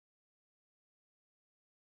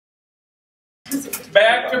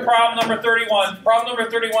Back to problem number 31. Problem number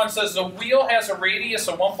 31 says the wheel has a radius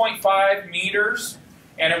of 1.5 meters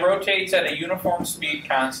and it rotates at a uniform speed,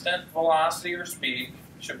 constant velocity or speed.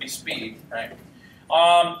 Should be speed, right?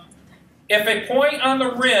 If a point on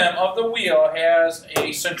the rim of the wheel has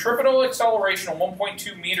a centripetal acceleration of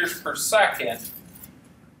 1.2 meters per second,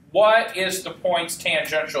 what is the point's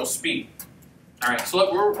tangential speed? All right,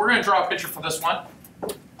 so we're going to draw a picture for this one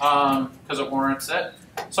because it warrants it.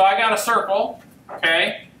 So I got a circle,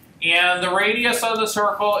 okay, and the radius of the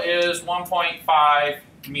circle is 1.5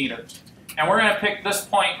 meters. And we're going to pick this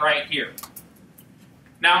point right here.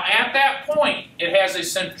 Now at that point, it has a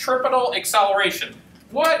centripetal acceleration.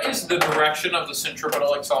 What is the direction of the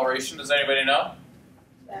centripetal acceleration? Does anybody know?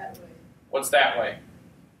 That way. What's that way?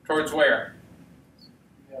 Towards where?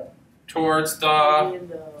 Yeah. Towards the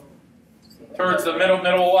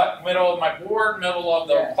middle what? Middle of my board, middle of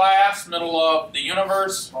the class, middle of the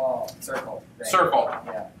universe? Oh, circle. Circle.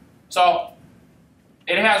 Yeah. So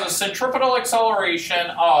it has a centripetal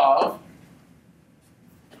acceleration of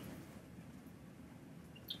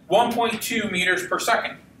 1.2 meters per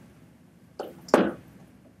second.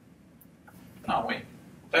 Oh, wait.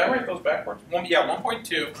 Did I write those backwards? Yeah,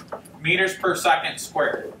 1.2 meters per second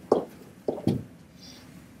squared.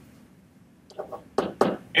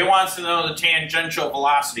 It wants to know the tangential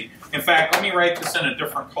velocity. In fact, let me write this in a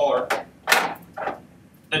different color.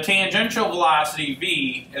 The tangential velocity,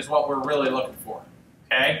 V, is what we're really looking for.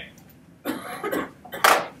 Okay?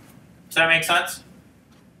 Does that make sense?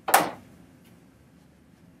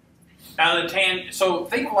 Now, so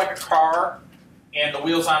think of like a car and the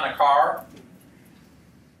wheels on the car.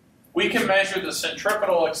 We can measure the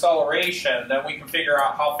centripetal acceleration, then we can figure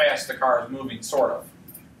out how fast the car is moving, sort of.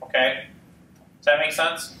 Okay? Does that make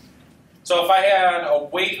sense? So if I had a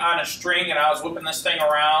weight on a string and I was whipping this thing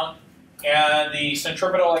around, and the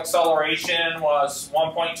centripetal acceleration was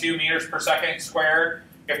 1.2 meters per second squared,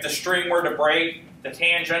 if the string were to break, the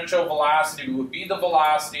tangential velocity would be the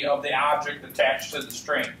velocity of the object attached to the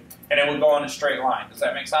string, and it would go in a straight line. Does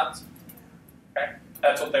that make sense? Okay?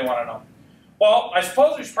 That's what they want to know. Well, I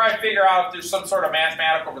suppose we should probably figure out if there's some sort of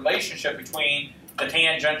mathematical relationship between the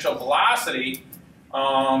tangential velocity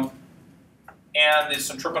and the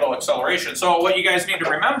centripetal acceleration. So what you guys need to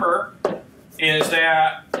remember is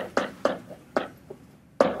that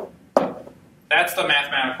that's the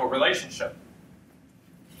mathematical relationship.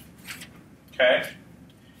 Okay?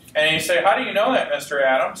 And you say, how do you know that, Mr.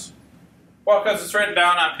 Adams? Well, because it's written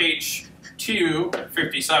down on page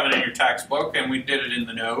 257 in your textbook, and we did it in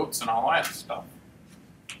the notes and all that stuff.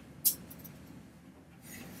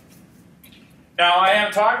 Now, I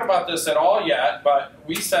haven't talked about this at all yet, but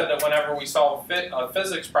we said that whenever we solve a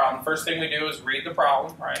physics problem, first thing we do is read the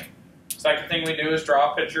problem, right? Second thing we do is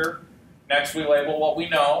draw a picture. Next, we label what we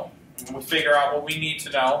know. We figure out what we need to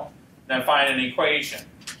know, then find an equation.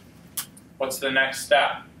 What's the next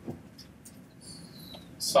step?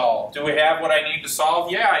 Solve. Do we have what I need to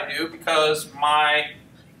solve? Yeah, I do, because my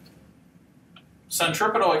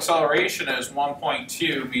centripetal acceleration is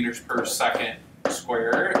 1.2 meters per second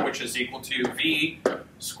squared, which is equal to V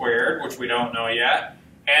squared, which we don't know yet.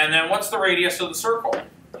 And then what's the radius of the circle?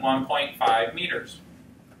 1.5 meters.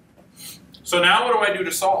 So now what do I do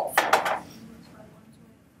to solve?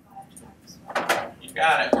 You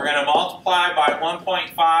got it. We're going to multiply by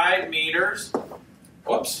 1.5 meters.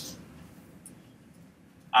 Whoops.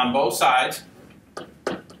 On both sides.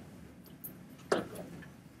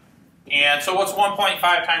 And so what's 1.5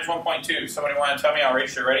 times 1.2? Somebody want to tell me? I'll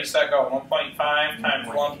raise your ready, set, go. 1.5 times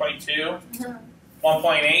 1.2?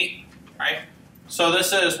 1.8, right? So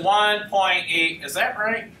this is 1.8. Is that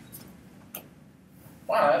right?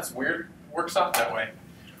 Wow, that's weird. Works out that way.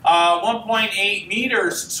 1.8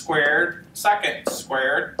 meters squared, seconds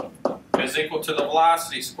squared, is equal to the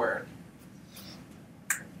velocity squared.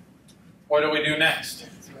 What do we do next?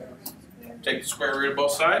 Take the square root of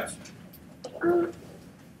both sides.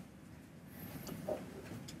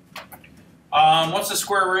 What's the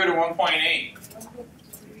square root of 1.8?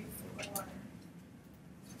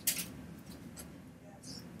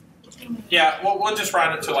 Yeah, we'll just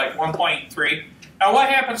round it to like 1.3. Now what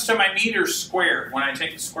happens to my meters squared when I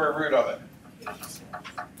take the square root of it?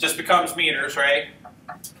 Just becomes meters, right?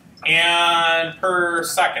 And per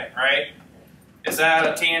second, right? Is that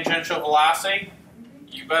a tangential velocity?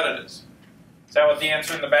 You bet it is. Is that what the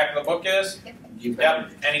answer in the back of the book is? You bet.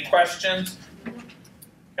 Yep. Any questions?